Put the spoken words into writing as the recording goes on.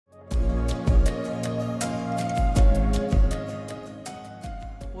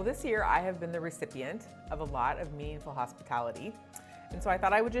this year I have been the recipient of a lot of meaningful hospitality. And so I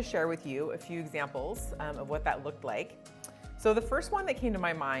thought I would just share with you a few examples of what that looked like. So the first one that came to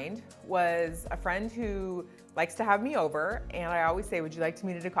my mind was a friend who likes to have me over, and I always say, would you like to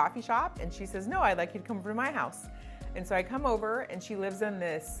meet at a coffee shop? And she says, no, I'd like you to come over to my house. And so I come over, and she lives in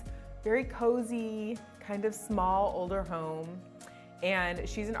this very cozy, kind of small, older home. And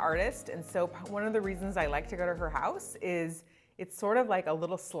she's an artist, and so one of the reasons I like to go to her house is it's sort of like a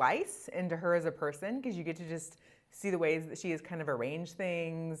little slice into her as a person, because you get to just see the ways that she has kind of arranged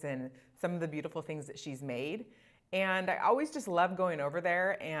things and some of the beautiful things that she's made. And I always just love going over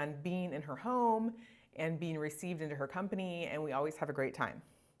there and being in her home and being received into her company, and we always have a great time.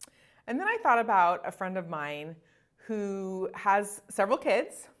 And then I thought about a friend of mine who has several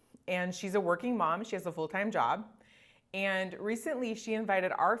kids, and she's a working mom. She has a full-time job. And recently she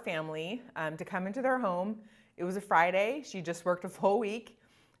invited our family to come into their home. It was a Friday. She just worked a full week.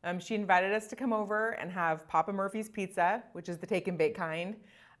 She invited us to come over and have Papa Murphy's pizza, which is the take and bake kind.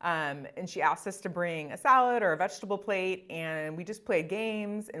 And she asked us to bring a salad or a vegetable plate, and we just played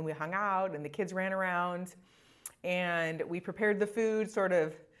games and we hung out and the kids ran around and we prepared the food sort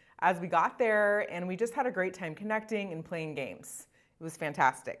of as we got there, and we just had a great time connecting and playing games. It was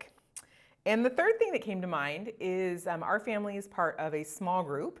fantastic. And the third thing that came to mind is our family is part of a small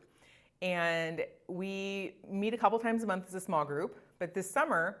group, and we meet a couple times a month as a small group. But this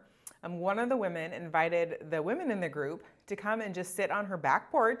summer, one of the women invited the women in the group to come and just sit on her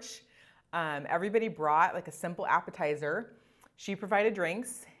back porch. Everybody brought like a simple appetizer. She provided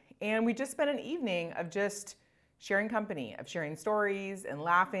drinks, and we just spent an evening of just sharing company, of sharing stories and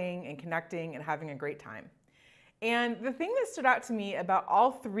laughing and connecting and having a great time. And the thing that stood out to me about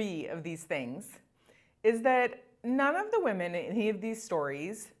all three of these things is that none of the women in any of these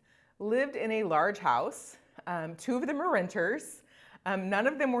stories lived in a large house. Two of them were renters. None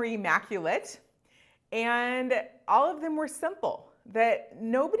of them were immaculate. And all of them were simple, that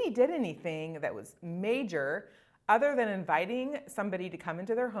nobody did anything that was major other than inviting somebody to come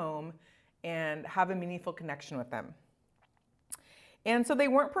into their home and have a meaningful connection with them. And so they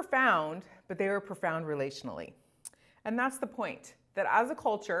weren't profound, but they were profound relationally. And that's the point, that as a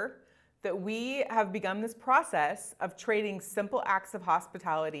culture, that we have begun this process of trading simple acts of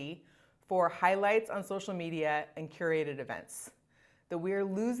hospitality for highlights on social media and curated events. That we're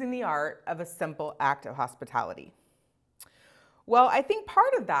losing the art of a simple act of hospitality. Well, I think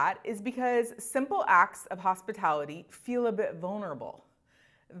part of that is because simple acts of hospitality feel a bit vulnerable.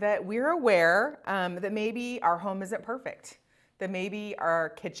 That we're aware that maybe our home isn't perfect, that maybe our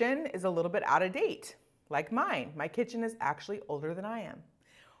kitchen is a little bit out of date. Like mine. My kitchen is actually older than I am.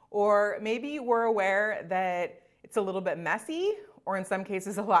 Or maybe we're aware that it's a little bit messy, or in some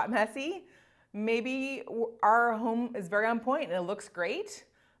cases a lot messy. Maybe our home is very on point and it looks great,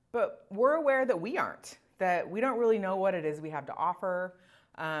 but we're aware that we aren't, that we don't really know what it is we have to offer,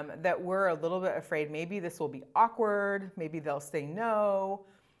 that we're a little bit afraid maybe this will be awkward, maybe they'll say no.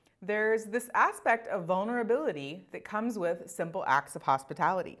 There's this aspect of vulnerability that comes with simple acts of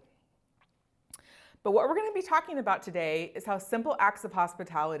hospitality. But what we're going to be talking about today is how simple acts of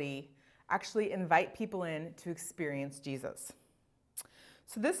hospitality actually invite people in to experience Jesus.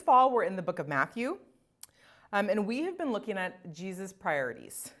 So this fall, we're in the book of Matthew, and we have been looking at Jesus'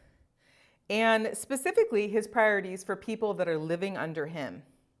 priorities, and specifically his priorities for people that are living under him.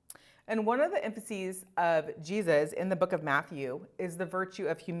 And one of the emphases of Jesus in the book of Matthew is the virtue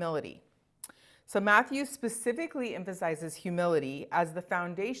of humility. So Matthew specifically emphasizes humility as the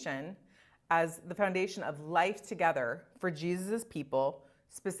foundation of life together for Jesus' people,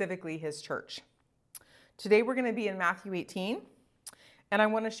 specifically his church. Today we're going to be in Matthew 18, and I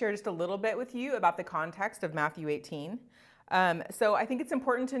want to share just a little bit with you about the context of Matthew 18. So I think it's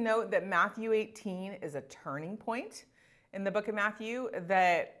important to note that Matthew 18 is a turning point in the book of Matthew,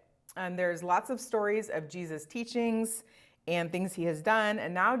 that there's lots of stories of Jesus' teachings and things he has done,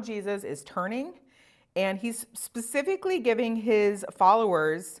 and now Jesus is turning, and he's specifically giving his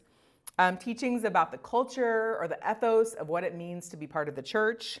followers teachings about the culture or the ethos of what it means to be part of the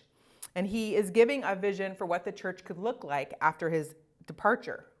church. And he is giving a vision for what the church could look like after his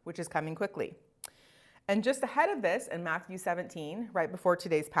departure, which is coming quickly. And just ahead of this, in Matthew 17, right before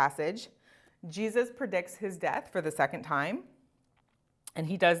today's passage, Jesus predicts his death for the second time. And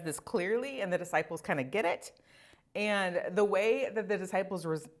he does this clearly, and the disciples kind of get it. And the way that the disciples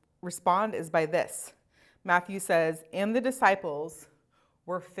respond is by this. Matthew says, and the disciples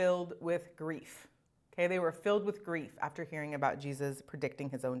were filled with grief. Okay, they were filled with grief after hearing about Jesus predicting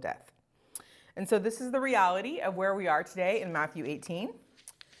his own death. And so this is the reality of where we are today in Matthew 18.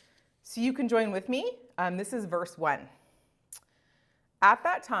 So you can join with me. This is verse 1. At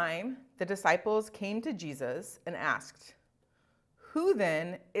that time, the disciples came to Jesus and asked, "Who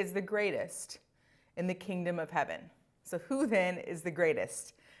then is the greatest in the kingdom of heaven?" So who then is the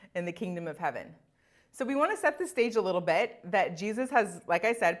greatest in the kingdom of heaven? So we want to set the stage a little bit that Jesus has, like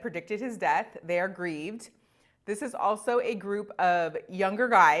I said, predicted his death. They are grieved. This is also a group of younger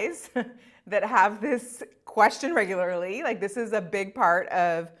guys that have this question regularly. Like, this is a big part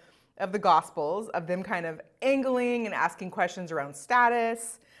of the Gospels, of them kind of angling and asking questions around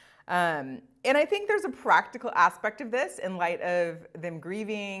status. And I think there's a practical aspect of this in light of them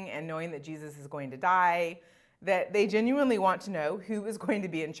grieving and knowing that Jesus is going to die, that they genuinely want to know who is going to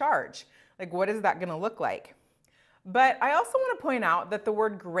be in charge. Like, what is that going to look like? But I also want to point out that the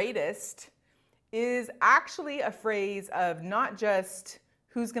word greatest is actually a phrase of not just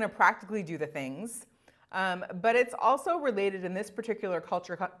who's going to practically do the things, but it's also related in this particular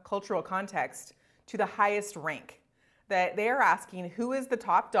cultural context to the highest rank. That they are asking who is the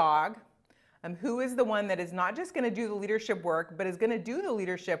top dog, who is the one that is not just going to do the leadership work, but is going to do the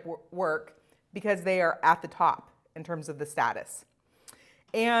leadership work because they are at the top in terms of the status.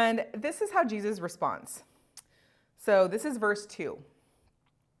 And this is how Jesus responds. So this is verse 2.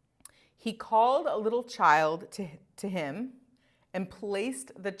 He called a little child to him and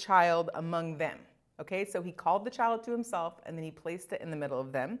placed the child among them. Okay, so he called the child to himself and then he placed it in the middle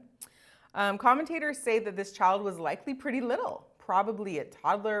of them. Commentators say that this child was likely pretty little, probably a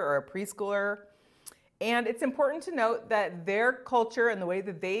toddler or a preschooler. And it's important to note that their culture and the way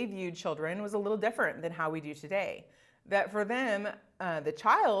that they viewed children was a little different than how we do today. That for them, the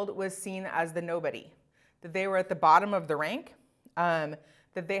child was seen as the nobody, that they were at the bottom of the rank,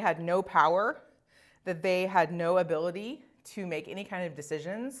 that they had no power, that they had no ability to make any kind of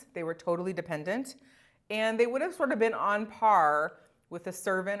decisions. They were totally dependent, and they would have sort of been on par with a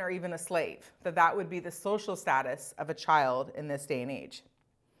servant or even a slave, that would be the social status of a child in this day and age.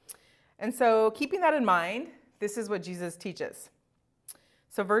 And so keeping that in mind, this is what Jesus teaches.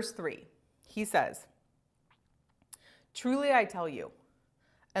 So verse 3, he says, "Truly I tell you,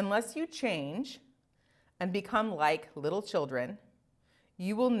 unless you change and become like little children,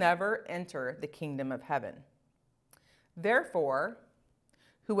 you will never enter the kingdom of heaven. Therefore,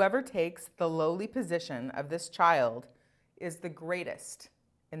 whoever takes the lowly position of this child is the greatest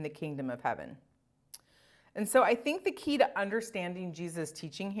in the kingdom of heaven." And so I think the key to understanding Jesus'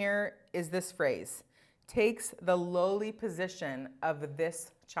 teaching here is this phrase, takes the lowly position of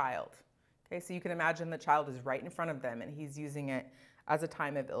this child. Okay, so you can imagine the child is right in front of them and he's using it as a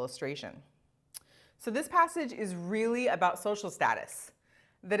time of illustration. So this passage is really about social status,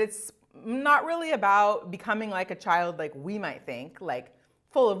 that it's not really about becoming like a child like we might think, like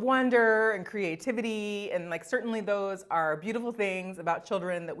full of wonder and creativity, and like certainly those are beautiful things about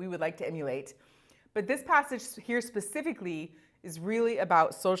children that we would like to emulate. But this passage here specifically is really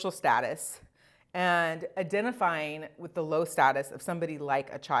about social status and identifying with the low status of somebody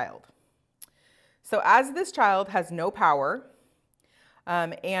like a child. So as this child has no power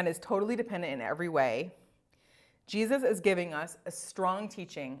and is totally dependent in every way, Jesus is giving us a strong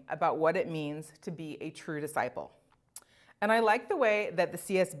teaching about what it means to be a true disciple. And I like the way that the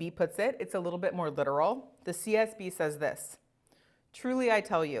CSB puts it. It's a little bit more literal. The CSB says this, "Truly I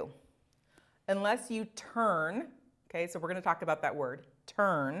tell you, unless you turn," okay, so we're going to talk about that word,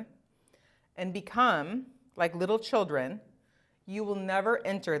 turn, "and become like little children, you will never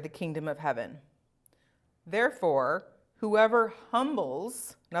enter the kingdom of heaven. Therefore, whoever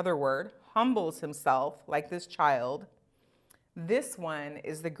humbles," another word, humbles himself like this child, this one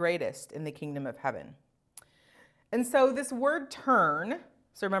is the greatest in the kingdom of heaven. And so this word turn,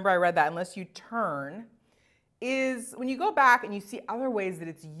 so remember I read that, unless you turn, is when you go back and you see other ways that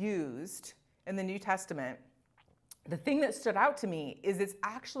it's used in the New Testament, the thing that stood out to me is it's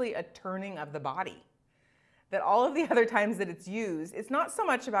actually a turning of the body. That all of the other times that it's used, it's not so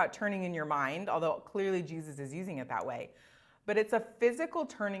much about turning in your mind, although clearly Jesus is using it that way, but it's a physical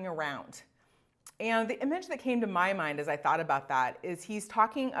turning around. And the image that came to my mind as I thought about that is he's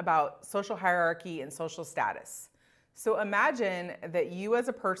talking about social hierarchy and social status. So imagine that you as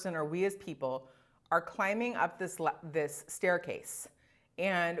a person, or we as people, are climbing up this staircase,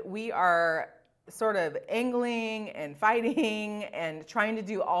 and we are sort of angling and fighting and trying to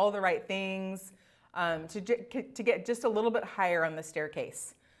do all the right things to get just a little bit higher on the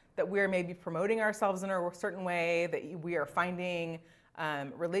staircase. That we are maybe promoting ourselves in a certain way, that we are finding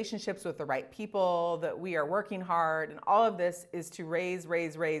relationships with the right people, that we are working hard, and all of this is to raise,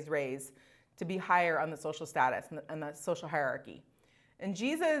 to be higher on the social status and the social hierarchy. And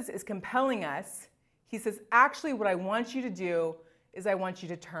Jesus is compelling us. He says, actually, what I want you to do is I want you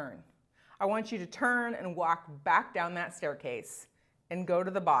to turn. I want you to turn and walk back down that staircase and go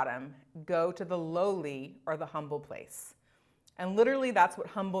to the bottom, go to the lowly or the humble place. And literally that's what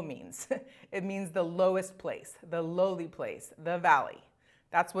humble means. It means the lowest place, the lowly place, the valley.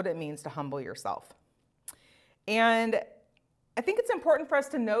 That's what it means to humble yourself. And I think it's important for us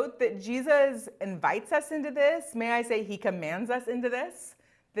to note that Jesus invites us into this. May I say he commands us into this,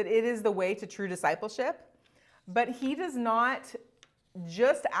 that it is the way to true discipleship. But he does not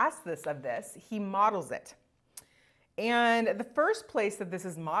just ask this of this, he models it. And the first place that this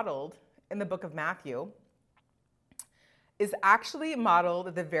is modeled in the book of Matthew is actually modeled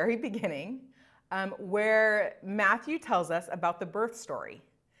at the very beginning, where Matthew tells us about the birth story.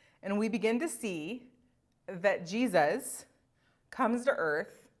 And we begin to see that Jesus comes to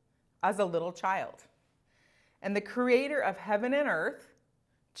earth as a little child. And the creator of heaven and earth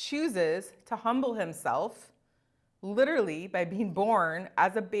chooses to humble himself, literally by being born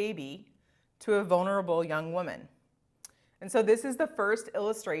as a baby to a vulnerable young woman. And so this is the first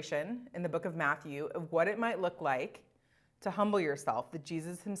illustration in the book of Matthew of what it might look like to humble yourself, that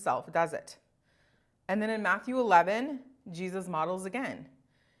Jesus himself does it. And then in Matthew 11, Jesus models again.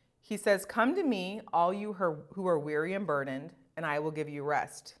 He says, "Come to me, all you who are weary and burdened, and I will give you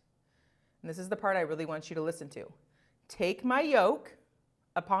rest." And this is the part I really want you to listen to. "Take my yoke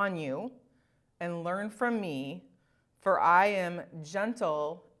upon you and learn from me, for I am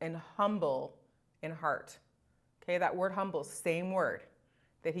gentle and humble in heart." Okay, that word humble is the same word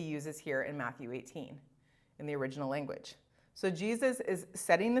that he uses here in Matthew 18 in the original language. So Jesus is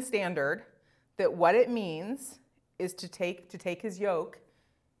setting the standard that what it means is to take his yoke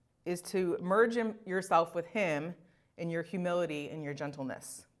is to merge yourself with him in your humility and your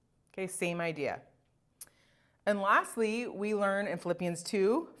gentleness. Okay, same idea. And lastly, we learn in Philippians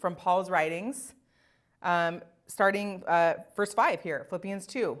 2 from Paul's writings, starting verse 5 here, Philippians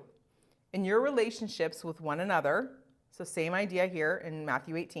 2. "In your relationships with one another," so same idea here in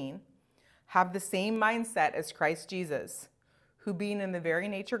Matthew 18, "have the same mindset as Christ Jesus, who being in the very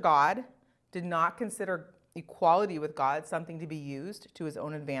nature God, did not consider equality with God something to be used to his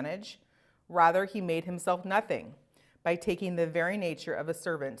own advantage. Rather, he made himself nothing by taking the very nature of a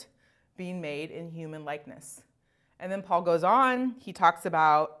servant, being made in human likeness." And then Paul goes on, he talks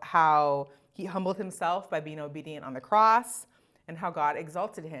about how he humbled himself by being obedient on the cross and how God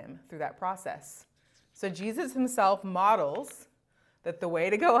exalted him through that process. So Jesus himself models that the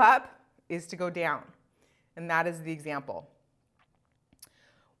way to go up is to go down. And that is the example.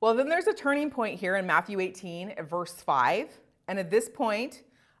 Well, then there's a turning point here in Matthew 18 at verse 5. And at this point,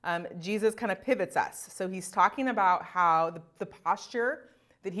 Jesus kind of pivots us. So he's talking about how the posture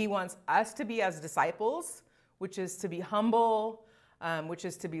that he wants us to be as disciples, which is to be humble, which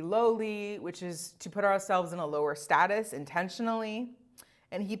is to be lowly, which is to put ourselves in a lower status intentionally.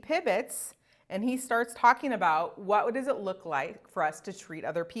 And he pivots and he starts talking about what does it look like for us to treat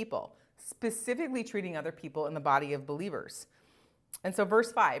other people, specifically treating other people in the body of believers. And so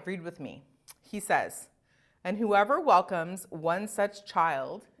verse 5, read with me. He says, "And whoever welcomes one such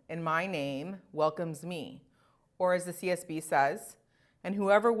child in my name welcomes me." Or as the CSB says, "And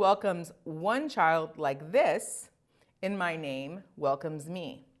whoever welcomes one child like this in my name welcomes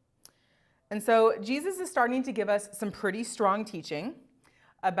me." And so Jesus is starting to give us some pretty strong teaching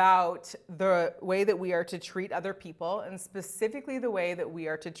about the way that we are to treat other people, and specifically the way that we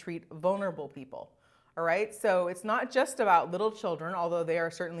are to treat vulnerable people. All right, so it's not just about little children, although they are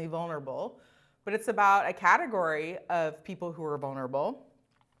certainly vulnerable, but it's about a category of people who are vulnerable.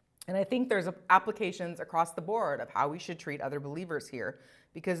 And I think there's applications across the board of how we should treat other believers here,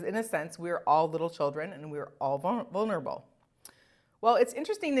 because in a sense, we're all little children and we're all vulnerable. Well, it's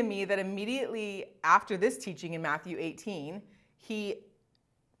interesting to me that immediately after this teaching in Matthew 18, he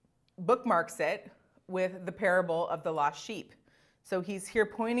bookmarks it with the parable of the lost sheep. So he's here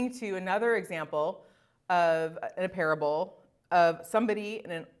pointing to another example of a parable of somebody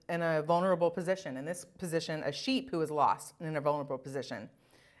in a vulnerable position. In this position, a sheep who is lost and in a vulnerable position.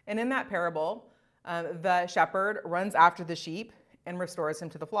 And in that parable, the shepherd runs after the sheep and restores him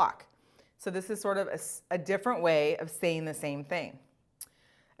to the flock. So this is sort of a different way of saying the same thing.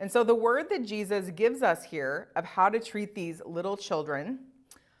 And so the word that Jesus gives us here of how to treat these little children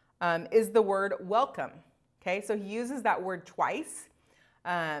is the word welcome. Okay, so he uses that word twice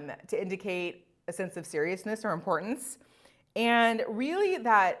to indicate a sense of seriousness or importance. And really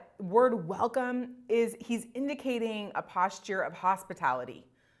that word welcome he's indicating a posture of hospitality.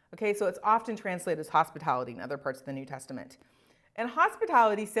 Okay, so it's often translated as hospitality in other parts of the New Testament. And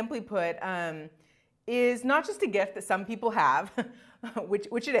hospitality, simply put, is not just a gift that some people have,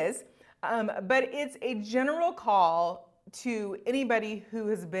 which it is, but it's a general call to anybody who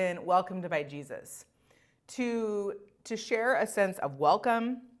has been welcomed by Jesus. to share a sense of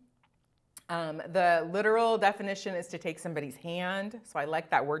welcome. The literal definition is to take somebody's hand, so I like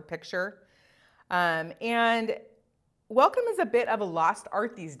that word picture. And welcome is a bit of a lost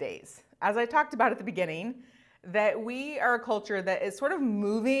art these days. As I talked about at the beginning, that we are a culture that is sort of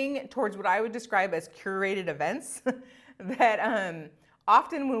moving towards what I would describe as curated events. That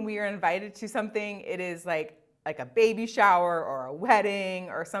often when we are invited to something, it is like a baby shower or a wedding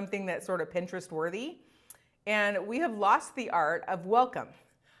or something that's sort of Pinterest worthy. And we have lost the art of welcome,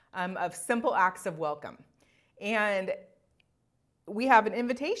 of simple acts of welcome. And we have an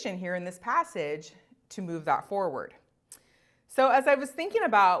invitation here in this passage to move that forward. So as I was thinking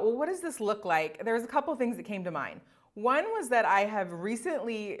about, well, what does this look like? There was a couple things that came to mind. One was that I have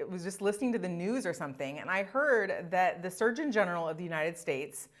recently was just listening to the news or something, and I heard that the Surgeon General of the United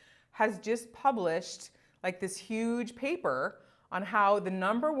States has just published like this huge paper on how the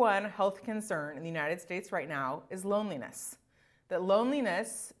 #1 health concern in the United States right now is loneliness. That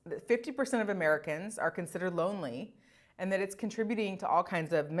loneliness, that 50% of Americans are considered lonely, and that it's contributing to all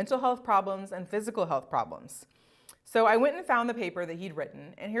kinds of mental health problems and physical health problems. So I went and found the paper that he'd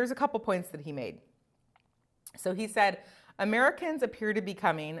written, and here's a couple points that he made. So he said, Americans appear to be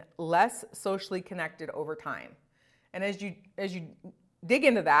becoming less socially connected over time. And as you dig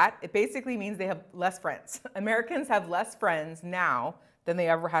into that, it basically means they have less friends. Americans have less friends now than they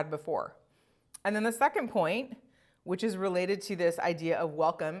ever had before. And then the second point, which is related to this idea of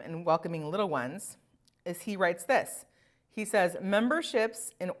welcome and welcoming little ones, is he writes this. He says,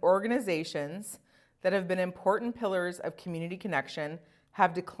 memberships in organizations that have been important pillars of community connection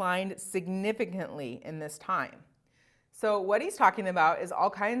have declined significantly in this time. So what he's talking about is all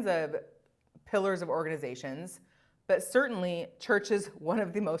kinds of pillars of organizations, but certainly church is one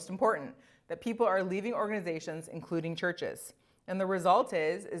of the most important, that people are leaving organizations, including churches. And the result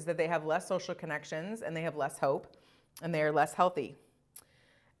is that they have less social connections and they have less hope and they are less healthy.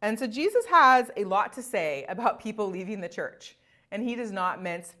 And so Jesus has a lot to say about people leaving the church, and he does not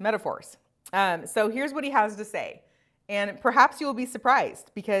mince metaphors. So here's what he has to say. And perhaps you will be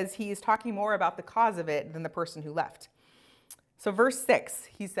surprised because he is talking more about the cause of it than the person who left. So verse 6,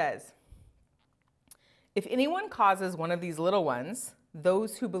 he says, if anyone causes one of these little ones,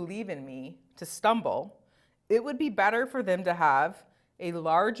 those who believe in me, to stumble, it would be better for them to have a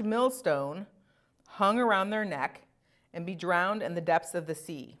large millstone hung around their neck and be drowned in the depths of the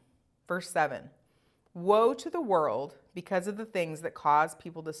sea. Verse 7, woe to the world because of the things that cause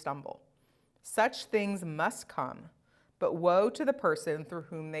people to stumble. Such things must come, but woe to the person through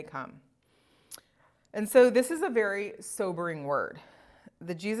whom they come. And so this is a very sobering word.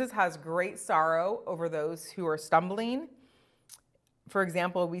 That Jesus has great sorrow over those who are stumbling. For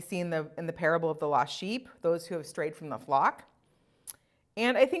example, we see in the parable of the lost sheep, those who have strayed from the flock.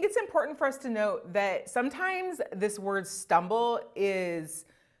 And I think it's important for us to note that sometimes this word stumble is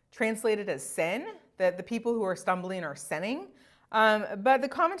translated as sin, that the people who are stumbling are sinning. But the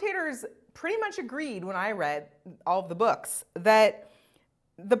commentators pretty much agreed when I read all of the books that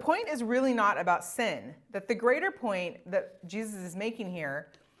the point is really not about sin, that the greater point that Jesus is making here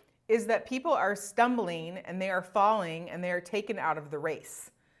is that people are stumbling and they are falling and they are taken out of the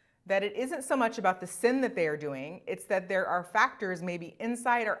race. That it isn't so much about the sin that they are doing, it's that there are factors maybe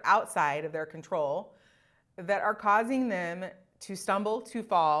inside or outside of their control that are causing them to stumble, to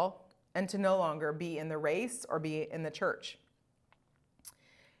fall, and to no longer be in the race or be in the church.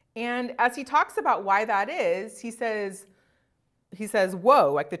 And as he talks about why that is, he says,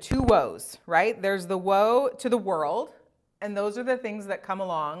 woe, like the two woes, right? There's the woe to the world, and those are the things that come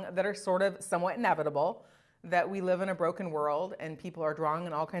along that are sort of somewhat inevitable, that we live in a broken world and people are wrong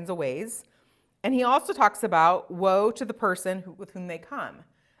in all kinds of ways. And he also talks about woe to the person with whom they come,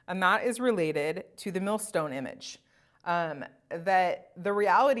 and that is related to the millstone image. That the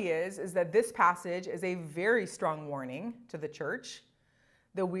reality is that this passage is a very strong warning to the church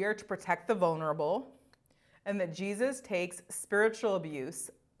that we are to protect the vulnerable, and that Jesus takes spiritual abuse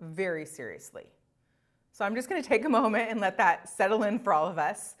very seriously. So I'm just going to take a moment and let that settle in for all of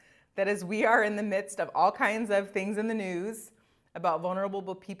us, that as we are in the midst of all kinds of things in the news about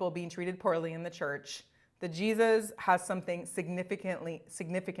vulnerable people being treated poorly in the church, that Jesus has something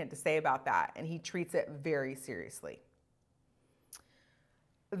significant to say about that, and he treats it very seriously.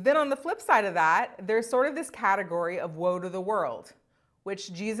 Then on the flip side of that, there's sort of this category of woe to the world,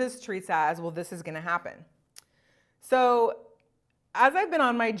 which Jesus treats as, well, this is going to happen. So as I've been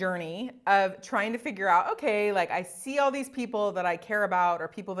on my journey of trying to figure out, okay, like I see all these people that I care about or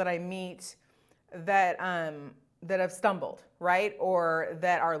people that I meet that have stumbled, right? Or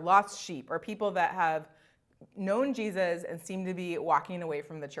that are lost sheep or people that have known Jesus and seem to be walking away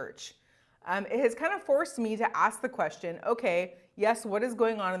from the church. it has kind of forced me to ask the question, okay, yes, what is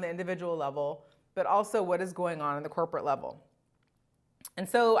going on in the individual level, but also what is going on in the corporate level? And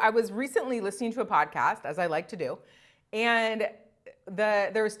so I was recently listening to a podcast, as I like to do, and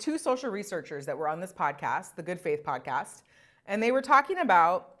there was two social researchers that were on this podcast, the Good Faith podcast, and they were talking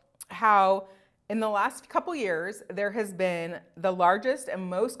about how in the last couple years, there has been the largest and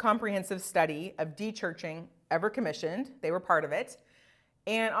most comprehensive study of de-churching ever commissioned. They were part of it.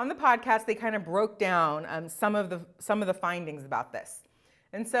 And on the podcast, they kind of broke down some of the findings about this.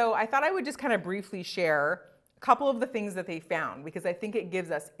 And so I thought I would just kind of briefly share a couple of the things that they found, because I think it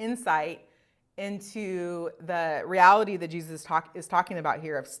gives us insight into the reality that Jesus is talking about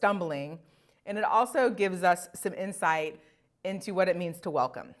here of stumbling. And it also gives us some insight into what it means to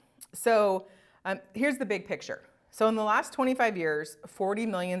welcome. So here's the big picture. So in the last 25 years, 40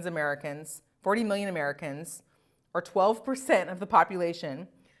 million Americans, or 12% of the population,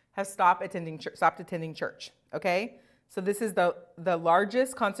 have stopped attending church, okay? So this is the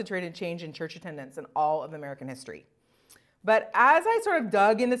largest concentrated change in church attendance in all of American history. But as I sort of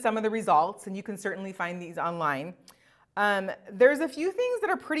dug into some of the results, and you can certainly find these online, there's a few things that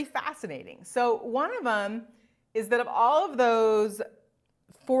are pretty fascinating. So one of them is that of all of those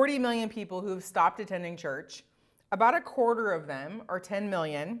 40 million people who have stopped attending church, about a quarter of them, or 10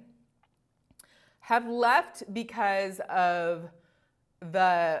 million, have left because of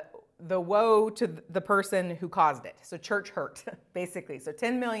the woe to the person who caused it. So church hurt, basically. So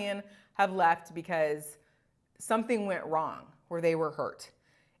 10 million have left because something went wrong, where they were hurt.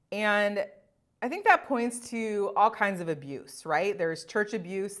 And I think that points to all kinds of abuse, right? There's church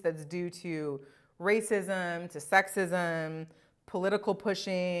abuse that's due to racism, to sexism, political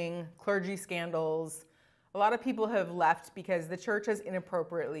pushing, clergy scandals. A lot of people have left because the church has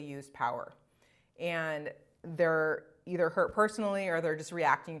inappropriately used power. And they're either hurt personally, or they're just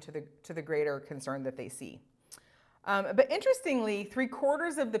reacting to the greater concern that they see. But interestingly,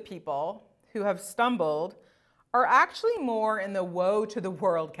 3/4 of the people who have stumbled are actually more in the woe to the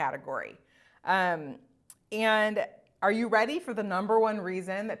world category. And are you ready for the number one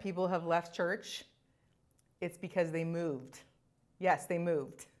reason that people have left church? It's because they moved. Yes, they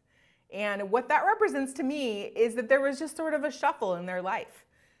moved. And what that represents to me is that there was just sort of a shuffle in their life.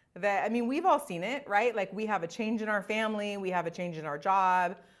 That, I mean, we've all seen it, right? Like, we have a change in our family, we have a change in our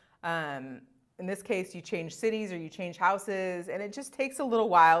job. In this case, you change cities or you change houses, and it just takes a little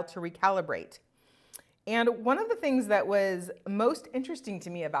while to recalibrate. And one of the things that was most interesting to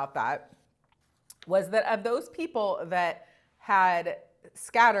me about that was that of those people that had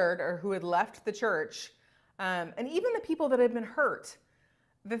scattered or who had left the church, and even the people that had been hurt,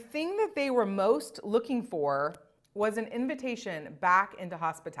 the thing that they were most looking for was an invitation back into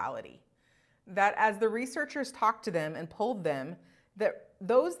hospitality. That as the researchers talked to them and polled them, that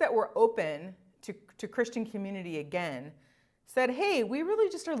those that were open to Christian community again said, hey, we really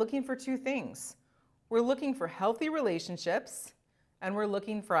just are looking for two things. We're looking for healthy relationships, and we're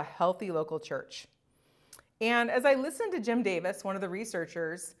looking for a healthy local church. And as I listened to Jim Davis, one of the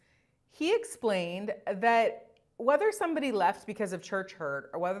researchers, he explained that whether somebody left because of church hurt,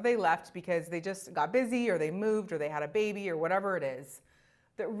 or whether they left because they just got busy, or they moved, or they had a baby, or whatever it is,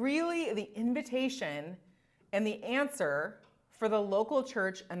 that really the invitation and the answer for the local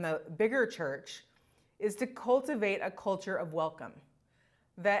church and the bigger church is to cultivate a culture of welcome.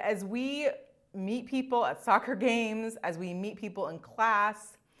 That as we meet people at soccer games, as we meet people in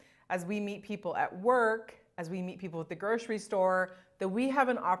class, as we meet people at work, as we meet people at the grocery store, that we have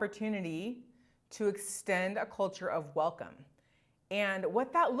an opportunity to extend a culture of welcome. And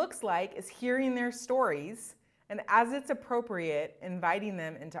what that looks like is hearing their stories, and as it's appropriate, inviting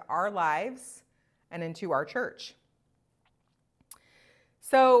them into our lives and into our church.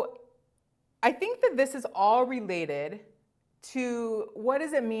 So I think that this is all related to what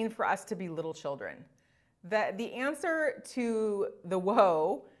does it mean for us to be little children? That the answer to the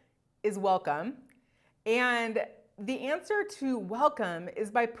woe is welcome, and the answer to welcome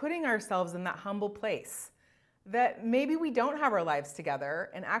is by putting ourselves in that humble place that maybe we don't have our lives together,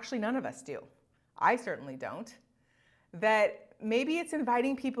 and actually none of us do. I certainly don't. That maybe it's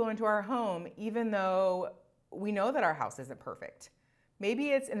inviting people into our home even though we know that our house isn't perfect. Maybe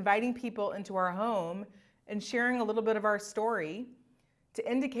it's inviting people into our home and sharing a little bit of our story to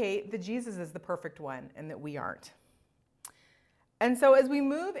indicate that Jesus is the perfect one and that we aren't. And so as we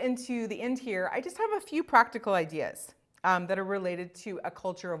move into the end here, I just have a few practical ideas that are related to a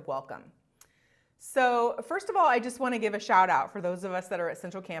culture of welcome. So first of all, I just want to give a shout out for those of us that are at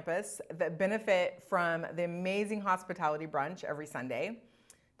Central Campus that benefit from the amazing hospitality brunch every Sunday.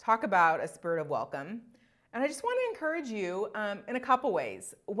 Talk about a spirit of welcome. And I just want to encourage you in a couple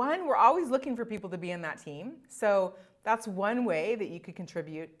ways. One, we're always looking for people to be in that team. So that's one way that you could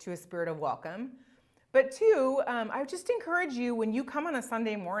contribute to a spirit of welcome. But two, I would just encourage you when you come on a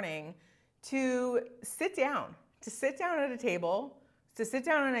Sunday morning to sit down at a table, to sit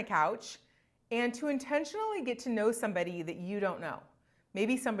down on a couch, and to intentionally get to know somebody that you don't know.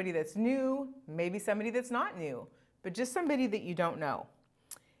 Maybe somebody that's new, maybe somebody that's not new, but just somebody that you don't know.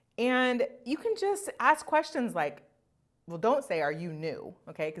 And you can just ask questions like, well, don't say, are you new?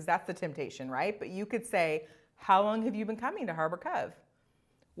 Okay, because that's the temptation, right? But you could say, how long have you been coming to Harbor Cove?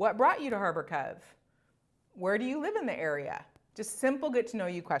 What brought you to Harbor Cove? Where do you live in the area? Just simple get to know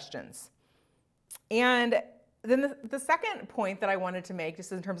you questions. And then the second point that I wanted to make,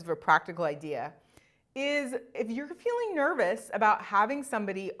 just in terms of a practical idea, is if you're feeling nervous about having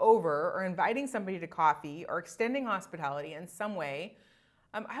somebody over or inviting somebody to coffee or extending hospitality in some way,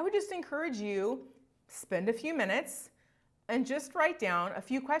 I would just encourage you, spend a few minutes and just write down a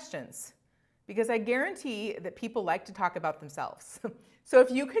few questions, because I guarantee that people like to talk about themselves. So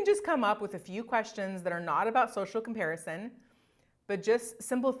if you can just come up with a few questions that are not about social comparison, but just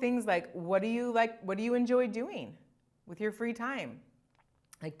simple things like, what do you enjoy doing with your free time?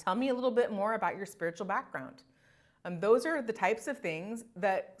 Like, tell me a little bit more about your spiritual background. Those are the types of things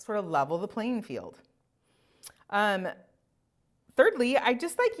that sort of level the playing field. Thirdly, I'd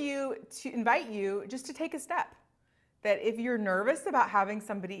just like to invite you just to take a step. That if you're nervous about having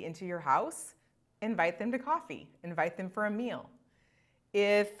somebody into your house, invite them to coffee, invite them for a meal.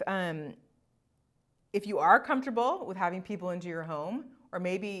 If you are comfortable with having people into your home, or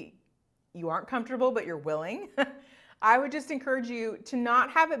maybe you aren't comfortable but you're willing, I would just encourage you to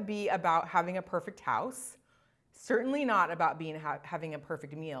not have it be about having a perfect house, certainly not about having a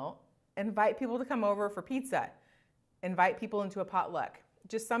perfect meal. Invite people to come over for pizza. Invite people into a potluck.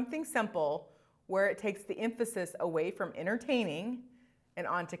 Just something simple where it takes the emphasis away from entertaining and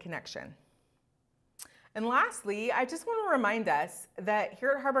onto connection. And lastly, I just want to remind us that here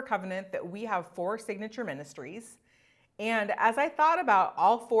at Harbor Covenant that we have 4 signature ministries. And as I thought about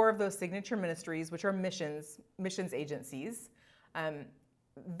all 4 of those signature ministries, which are missions agencies,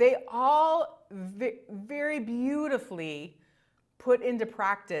 they all very beautifully put into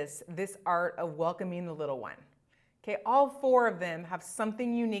practice this art of welcoming the little one. Okay, all 4 of them have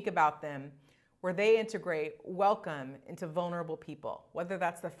something unique about them where they integrate welcome into vulnerable people, whether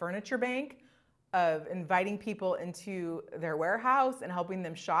that's the furniture bank of inviting people into their warehouse and helping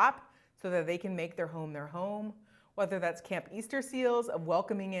them shop so that they can make their home, whether that's Camp Easter Seals of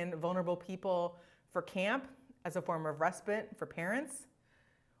welcoming in vulnerable people for camp as a form of respite for parents,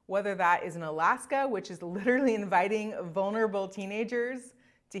 whether that is in Alaska, which is literally inviting vulnerable teenagers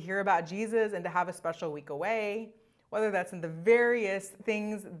to hear about Jesus and to have a special week away, whether that's in the various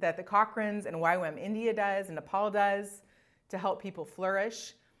things that the Cochranes and YWAM India does and Nepal does to help people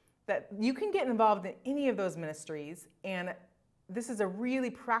flourish, that you can get involved in any of those ministries. And this is a really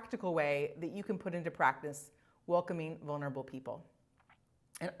practical way that you can put into practice welcoming vulnerable people.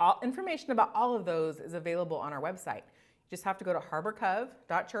 And all information about all of those is available on our website. You just have to go to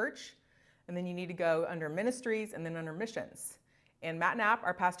harborcove.church, and then you need to go under ministries and then under missions. And Matt Knapp,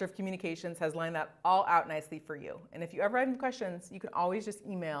 our pastor of communications, has lined that all out nicely for you. And if you ever have any questions, you can always just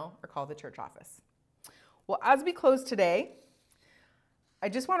email or call the church office. Well, as we close today, I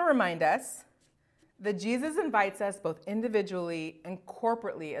just want to remind us that Jesus invites us both individually and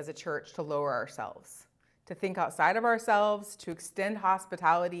corporately as a church to lower ourselves, to think outside of ourselves, to extend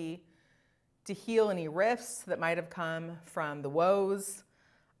hospitality, to heal any rifts that might have come from the woes.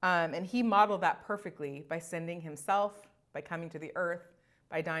 And he modeled that perfectly by sending himself, by coming to the earth,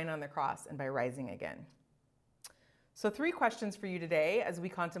 by dying on the cross, and by rising again. So 3 questions for you today as we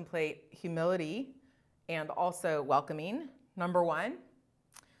contemplate humility and also welcoming. Number 1,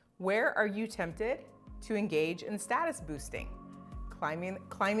 where are you tempted to engage in status boosting?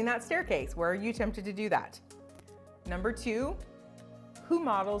 Climbing that staircase, where are you tempted to do that? Number 2, who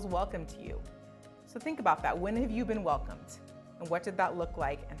models welcome to you? So think about that. When have you been welcomed? And what did that look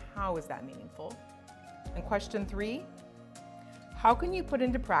like? And how is that meaningful? And question 3, how can you put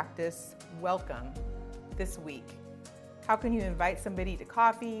into practice welcome this week? How can you invite somebody to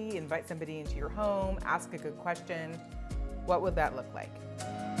coffee, invite somebody into your home, ask a good question? What would that look like?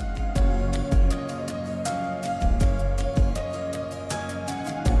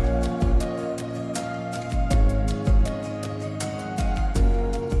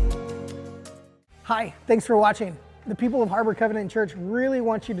 Hi, thanks for watching. The people of Harbor Covenant Church really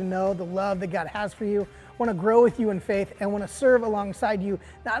want you to know the love that God has for you, want to grow with you in faith, and want to serve alongside you,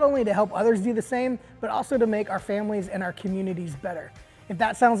 not only to help others do the same, but also to make our families and our communities better. If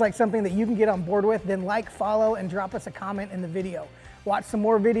that sounds like something that you can get on board with, then like, follow, and drop us a comment in the video. Watch some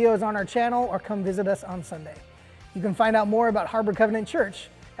more videos on our channel or come visit us on Sunday. You can find out more about Harbor Covenant Church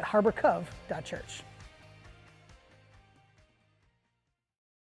at harborcov.church.